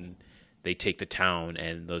when they take the town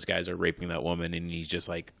and those guys are raping that woman, and he's just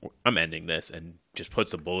like, I'm ending this, and just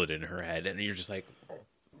puts a bullet in her head. And you're just like,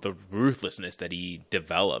 the ruthlessness that he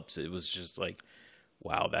develops, it was just like,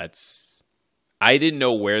 wow, I didn't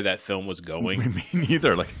know where that film was going. Me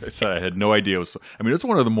neither. Like I said, I had no idea. It's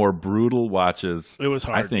one of the more brutal watches. It was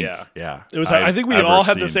hard. I think. Yeah. It was hard. I think we I've all ever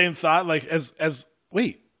had the seen. same thought. Like as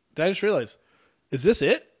wait, did I just realize? Is this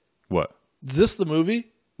it? What? Is this the movie?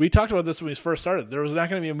 We talked about this when we first started. There was not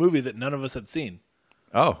going to be a movie that none of us had seen.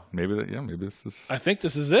 Oh, maybe this is. I think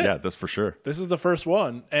this is it. Yeah, that's for sure. This is the first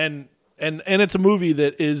one, and it's a movie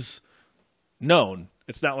that is known.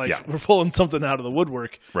 It's not like we're pulling something out of the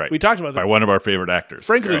woodwork. Right. We talked about by that. one of our favorite actors.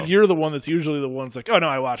 Frankly, So, you're the one that's usually the one that's like, oh no,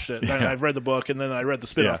 I watched it. And I've read the book, and then I read the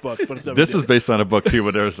spin-off book. But it's never this is based on a book too,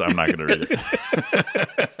 but I'm not going to read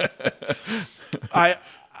it.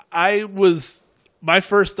 I was my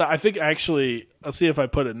first. I think actually, I'll see if I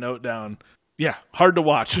put a note down. Yeah, hard to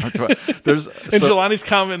watch. There's And Jelani's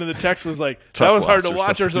comment in the text was like, that Tough was hard to watch or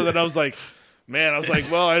watch, or something. something. I was like, man, I was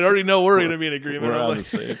like, well, I already know we're going to be in agreement.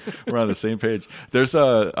 We're on the same page. There's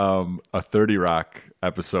a 30 Rock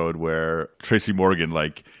episode where Tracy Morgan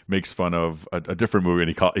like makes fun of a different movie,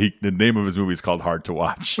 and the name of his movie is called Hard to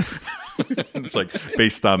Watch. It's like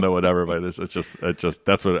based on the whatever by this. It's just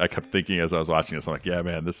that's what I kept thinking as I was watching this. I'm like, yeah,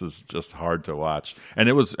 man, this is just hard to watch. And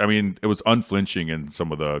it was unflinching in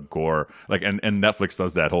some of the gore. Like and Netflix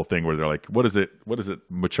does that whole thing where they're like, what is it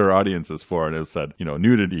mature audiences for? And it said,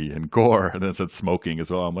 nudity and gore, and then it said smoking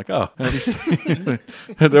as well. I'm like, oh,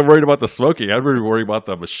 they're worried about the smoking. I'd be worried about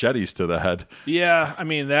the machetes to the head. Yeah, I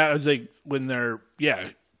mean, that was like when they're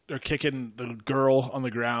kicking the girl on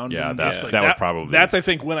the ground. Yeah, and that just was probably... That's, I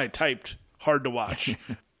think, when I typed hard to watch.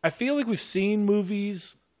 I feel like we've seen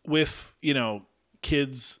movies with,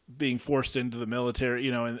 kids being forced into the military,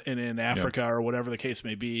 in Africa or whatever the case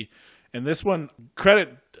may be. And this one,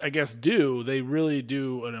 credit, I guess, due, they really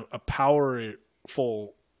do a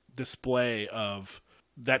powerful display of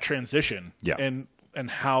that transition. Yeah. And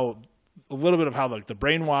how, a little bit of how the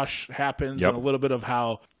brainwash happens, and a little bit of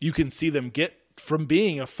how you can see them get from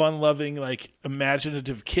being a fun-loving,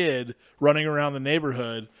 imaginative kid running around the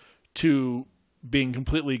neighborhood to being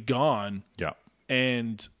completely gone. Yeah.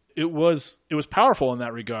 And it was powerful in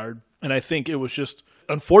that regard. And I think it was just,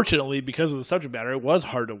 unfortunately, because of the subject matter, it was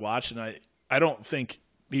hard to watch. And I don't think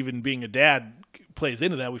even being a dad plays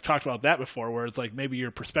into that. We've talked about that before, where it's like maybe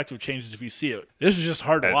your perspective changes if you see it. This is just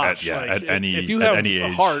hard to watch. At any if you have age,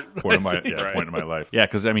 a heart, point in my life. Yeah,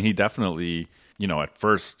 because he definitely, at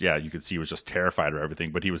first, you could see he was just terrified of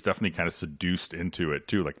everything, but he was definitely kind of seduced into it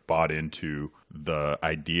too, like bought into the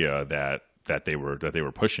idea that they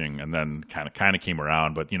were pushing, and then kind of came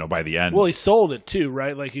around. But by the end, well, he sold it too,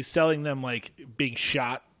 right? Like he's selling them being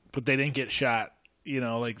shot, but they didn't get shot.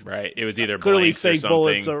 Right. It was either clearly blanks or fake something.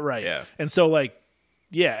 bullets, right? Yeah. And so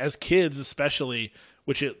as kids especially,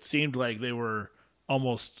 which it seemed like they were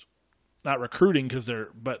almost not recruiting because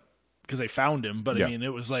they found him, but I mean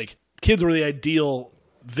it was like kids were the ideal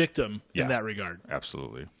victim in that regard.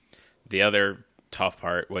 Absolutely. The other tough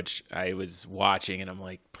part, which I was watching, and I'm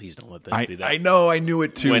like, please don't let them do that. I know, I knew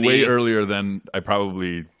it too way earlier than I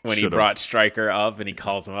probably when should've. he brought Stryker up and he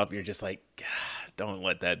calls him up, you're just like, God, don't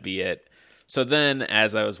let that be it. So then,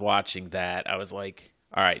 as I was watching that, I was like,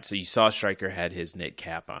 all right, so you saw Stryker had his knit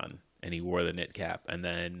cap on, and he wore the knit cap, and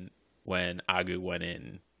then when Agu went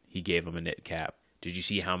in, he gave him a knit cap. Did you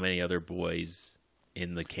see how many other boys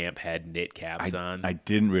in the camp had knit caps on? I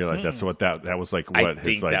didn't realize that. So what that was like? What I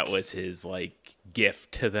think that was his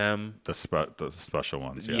gift to them. The special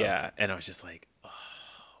ones. Yeah, and I was just like, oh.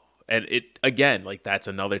 And it again, that's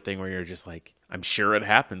another thing where you're just like, I'm sure it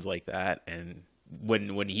happens like that. And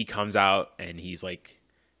when he comes out and he's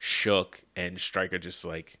shook, and Stryker just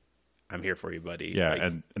I'm here for you, buddy. Yeah,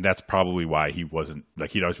 and that's probably why he wasn't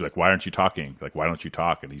he'd always be like, why aren't you talking? Why don't you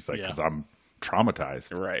talk? And he's like, because I'm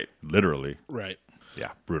traumatized. Right. Literally. Right.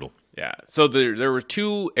 Yeah, brutal. Yeah. So there were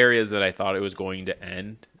two areas that I thought it was going to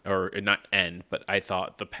end, or not end, but I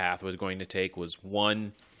thought the path was going to take was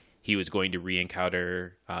one, he was going to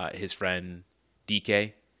re-encounter his friend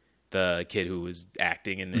DK, the kid who was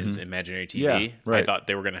acting in his imaginary TV. Yeah, right. I thought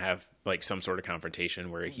they were going to have like some sort of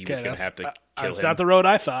confrontation where he was going to have to kill That's him. not the road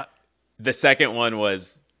I thought. The second one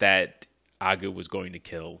was that Agu was going to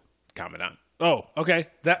kill Commandant. Oh, okay.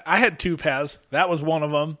 That I had two paths. That was one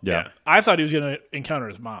of them. Yeah. I thought he was going to encounter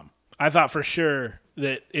his mom. I thought for sure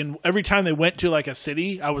that every time they went to like a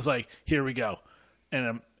city, I was like, here we go.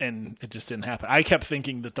 And it just didn't happen. I kept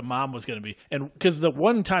thinking that the mom was going to be, and because the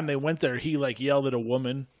one time they went there, he like yelled at a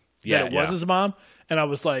woman that it was his mom. And I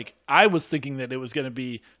was like, I was thinking that it was going to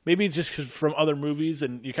be maybe just 'cause from other movies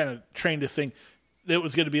and you're kind of trained to think that it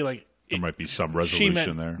was going to be like, There might be some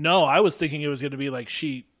resolution there. No, I was thinking it was going to be like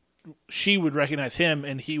she would recognize him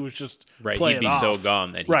and he was just Right, play he'd it be off. so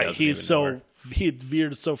gone that he right. doesn't He's even so know her. he had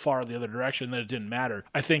veered so far the other direction that it didn't matter.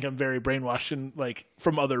 I think I'm very brainwashed and like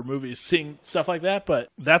from other movies seeing stuff like that, but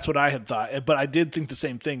that's what I had thought. But I did think the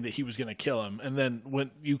same thing, that he was going to kill him, and then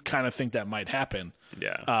when you kind of think that might happen,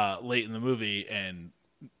 late in the movie, and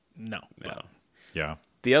no. Yeah.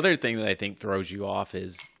 The other thing that I think throws you off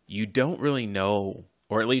is you don't really know,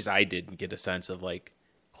 or at least I didn't get a sense of like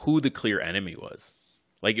who the clear enemy was.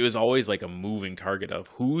 Like it was always like a moving target of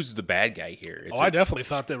who's the bad guy here. It's I definitely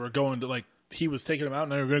thought they were going to like he was taking him out,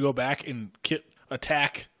 and they were going to go back and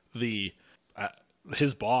attack the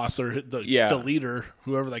his boss or the leader,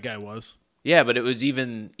 whoever that guy was. Yeah, but it was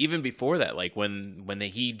even before that. Like when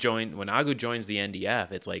Agu joins the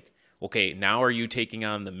NDF, it's like, okay, now are you taking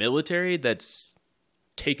on the military that's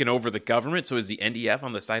taken over the government? So is the NDF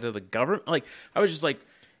on the side of the government? Like I was just like,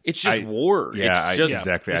 it's just war. Yeah, it's just,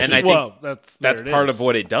 exactly. And I think that's part is. of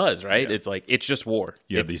what it does, right? Yeah. It's like it's just war.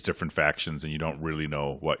 You have these different factions, and you don't really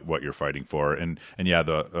know what you're fighting for. And yeah,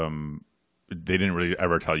 they didn't really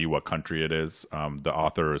ever tell you what country it is. The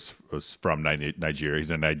author was from Nigeria. He's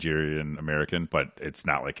a Nigerian American, but it's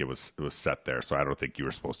not like it was set there. So I don't think you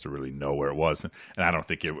were supposed to really know where it was. And I don't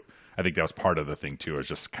think I think that was part of the thing too. It was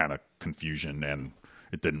just kind of confusion, and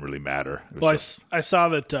it didn't really matter. Well, I saw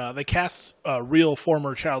that they cast real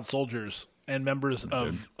former child soldiers and members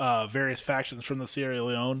of various factions from the Sierra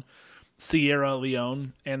Leone,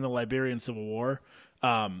 and the Liberian Civil War.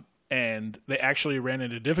 And they actually ran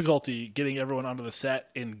into difficulty getting everyone onto the set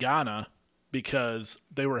in Ghana because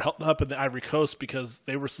they were held up in the Ivory Coast because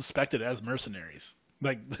they were suspected as mercenaries.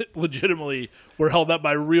 Like, legitimately were held up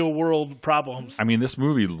by real-world problems. I mean, this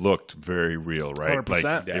movie looked very real, right? 100%.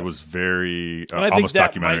 Like, it was very and I think almost that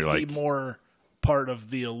documentary. might be more part of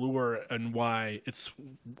the allure and why it's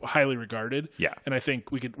highly regarded. Yeah. And I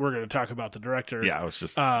think we're going to talk about the director. Yeah, I was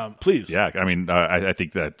just please. Yeah, I mean, I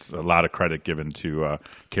think that's a lot of credit given to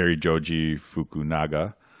Kerry Joji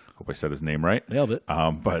Fukunaga. Hope I said his name right. Nailed it.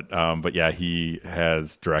 But yeah, he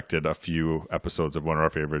has directed a few episodes of one of our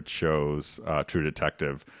favorite shows, True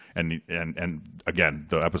Detective, and again,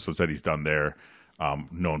 the episodes that he's done there,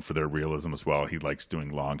 known for their realism as well. He likes doing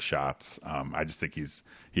long shots. I just think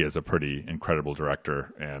he is a pretty incredible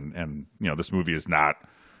director, and you know, this movie is not.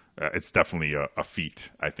 It's definitely a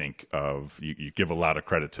feat, I think. Of you give a lot of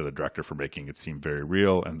credit to the director for making it seem very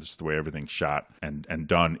real, and just the way everything's shot and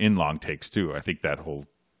done in long takes too. I think that whole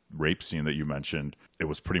rape scene that you mentioned, it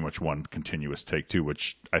was pretty much one continuous take too,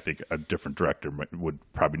 which I think a different director would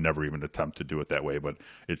probably never even attempt to do it that way. But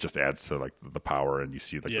it just adds to like the power, and you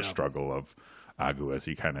see like the struggle of Agu as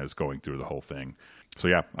he kind of is going through the whole thing. So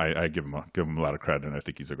yeah, I give him a lot of credit, and I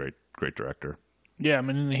think he's a great director. Yeah, I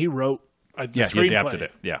mean, he wrote he adapted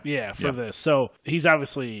it. Yeah, for this. So he's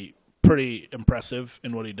obviously pretty impressive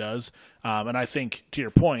in what he does. And I think, to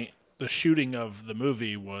your point, the shooting of the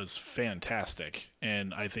movie was fantastic,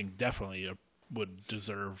 and I think definitely would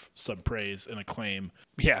deserve some praise and acclaim.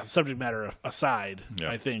 Yeah, subject matter aside,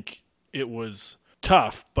 I think it was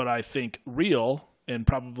tough, but I think real, and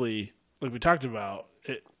probably, like we talked about,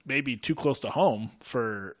 it may be too close to home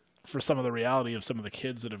for some of the reality of some of the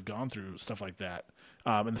kids that have gone through stuff like that.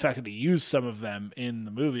 And the fact that he used some of them in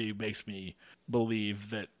the movie makes me believe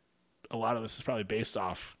that a lot of this is probably based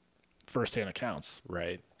off firsthand accounts.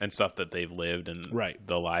 Right. And stuff that they've lived and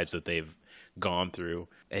the lives that they've gone through.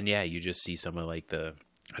 And yeah, you just see some of like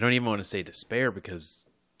I don't even want to say despair, because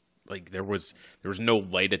like there was no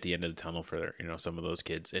light at the end of the tunnel for, you know, some of those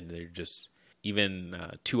kids. And they're just, even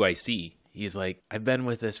 2IC, he's like, I've been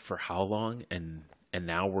with this for how long? And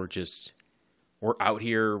now we're out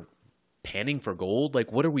here panning for gold.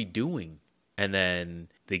 Like, what are we doing? And then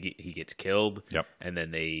he gets killed. Yep. And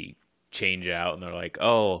then they change out and they're like,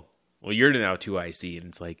 oh, well, you're now 2IC. And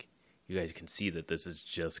it's like, you guys can see that this is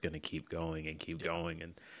just going to keep going and keep going.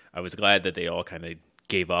 And I was glad that they all kind of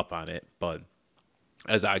gave up on it. But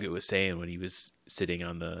as Agu was saying, when he was sitting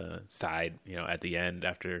on the side, at the end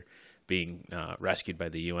after being rescued by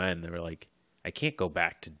the UN, they were like, I can't go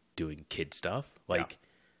back to doing kid stuff. Like,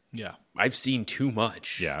 Yeah. I've seen too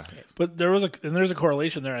much. Yeah. But there's a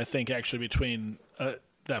correlation there, I think, actually between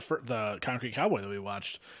the Concrete Cowboy that we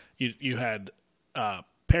watched. You had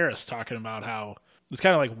Paris talking about how it's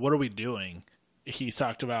kind of like, what are we doing? He's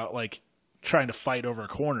talked about like trying to fight over a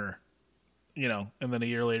corner, and then a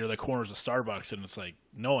year later the corner's a Starbucks, and it's like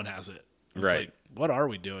no one has it. It's Right. like, what are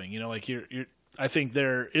we doing? Like you're. I think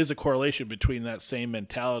there is a correlation between that same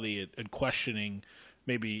mentality and questioning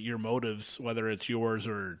maybe your motives, whether it's yours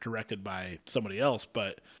or directed by somebody else,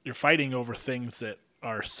 but you're fighting over things that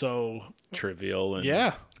are so Trivial. And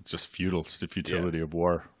It's just futile. It's the futility of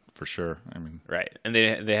war, for sure. I mean, Right. And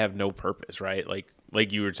they have no purpose, right? Like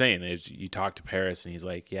you were saying, you talk to Paris and he's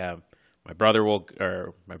like, yeah, my brother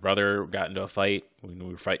got into a fight when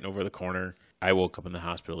we were fighting over the corner. I woke up in the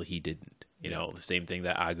hospital. He didn't. The same thing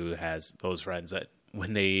that Agu has, those friends that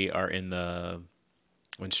when they are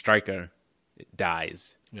when Stryker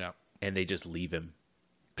dies and they just leave him.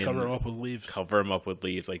 cover him up with leaves. Cover him up with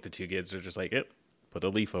leaves. Like the two kids are just like, yep, put a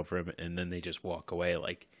leaf over him. And then they just walk away.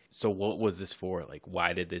 Like, so what was this for? Like,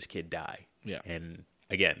 why did this kid die? Yeah. And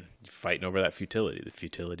again, fighting over that futility, the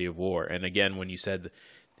futility of war. And again, when you said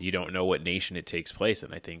you don't know what nation it takes place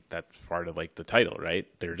in, I think that's part of like the title, right?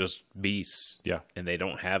 They're just beasts. Yeah. And they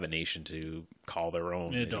don't have a nation to call their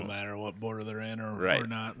own. It don't matter what border they're in or Right.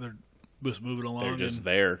 not. They're just moving along. They're just and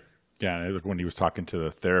there. yeah. And when he was talking to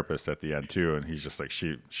the therapist at the end too, and he's just like,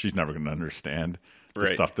 she's never going to understand the Right.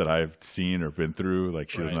 stuff that I've seen or been through. Like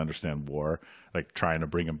she doesn't Right. understand war. Like trying to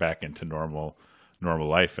bring him back into normal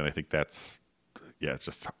life. And I think that's it's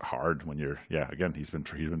just hard when you're again he's been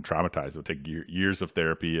traumatized. It'll take years of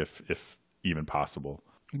therapy if even possible.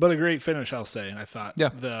 But a great finish, I'll say. I thought Yeah.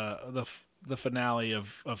 the finale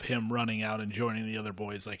of him running out and joining the other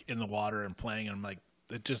boys like in the water and playing, and like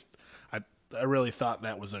it just I really thought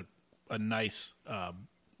that was a nice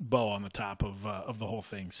bow on the top of the whole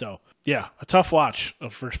thing. So yeah, a tough watch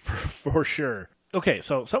for sure. Okay,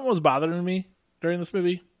 so something was bothering me during this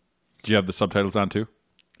movie. Do you have the subtitles on too?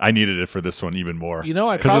 I needed it for this one even more. I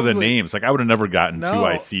because of the probably- names. Like I would have never gotten No,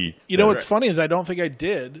 2IC. What's funny is I don't think I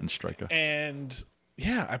did. and Striker. And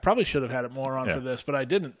yeah, I probably should have had it more on Yeah. for this, but I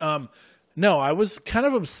didn't. No, I was kind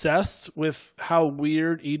of obsessed with how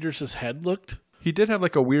weird Idris's head looked. He did have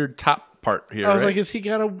like a weird top part here. I was right? like, is he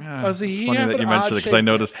got a? Yeah, Was it's he funny have that an you mentioned it 'cause I odd-shaped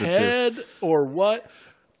noticed it too. head or what?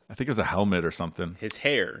 I think it was a helmet or something. His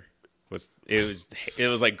hair was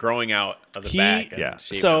like growing out of the He- back. And yeah.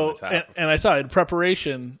 shaved So, on the top. and I saw in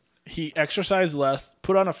preparation, he exercised less,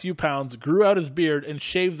 put on a few pounds, grew out his beard, and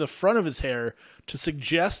shaved the front of his hair to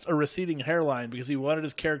suggest a receding hairline because he wanted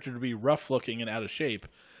his character to be rough looking and out of shape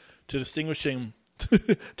to distinguish him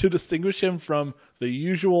from the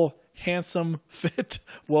usual handsome, fit,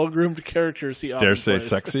 well-groomed characters he often Dare say plays.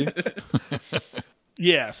 sexy.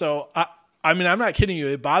 Yeah, so I mean, I'm not kidding you.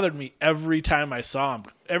 It bothered me every time I saw him.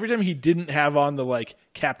 Every time he didn't have on the like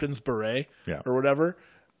captain's beret Yeah. or whatever,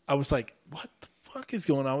 I was like, "What the fuck is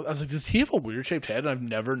going on?" I was like, "Does he have a weird shaped head?" And I've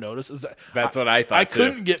never noticed. That's what I thought, I too.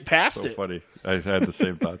 couldn't get past So it. funny. I had the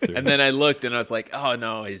same thought too. And then I looked and I was like, oh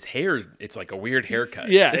no, his hair, it's like a weird haircut.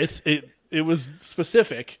 Yeah, it was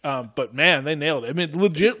specific, but man, they nailed it. I mean, it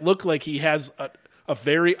legit looked like he has a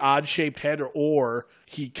very odd shaped head, or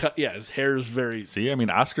he cut. Yeah, his hair is very. See, I mean,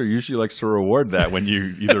 Oscar usually likes to reward that when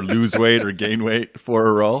you either lose weight or gain weight for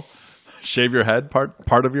a role. Shave your head,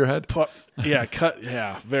 part of your head. Yeah, cut.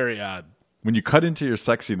 Yeah, very odd. When you cut into your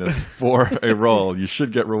sexiness for a role, you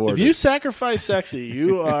should get If rewarded. you sacrifice sexy,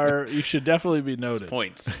 you should definitely be noted.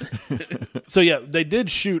 Points. So yeah, they did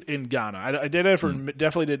shoot in Ghana. I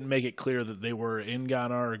definitely didn't make it clear that they were in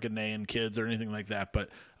Ghana or Ghanaian kids or anything like that. But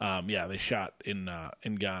yeah, they shot in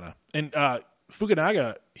Ghana. And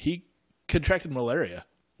Fukunaga, he contracted malaria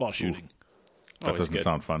while shooting. that Always doesn't good.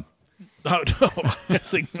 sound fun. Oh no, I'm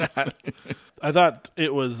guessing not. I thought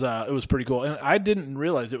it was pretty cool, and I didn't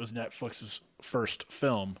realize it was Netflix's first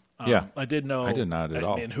film. Yeah. I did know. I did not at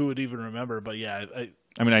all. And who would even remember? But yeah,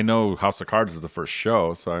 I mean, I know House of Cards is the first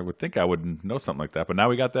show, so I would think I would know something like that. But now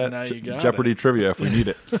we got that Now you got Jeopardy trivia if we need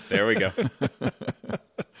it. There we go.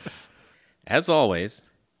 As always,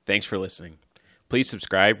 thanks for listening. Please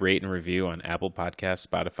subscribe, rate, and review on Apple Podcasts,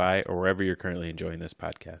 Spotify, or wherever you're currently enjoying this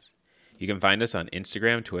podcast. You can find us on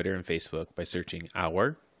Instagram, Twitter, and Facebook by searching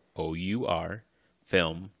our OUR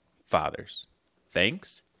Film Fathers.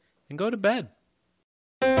 Thanks, and go to bed.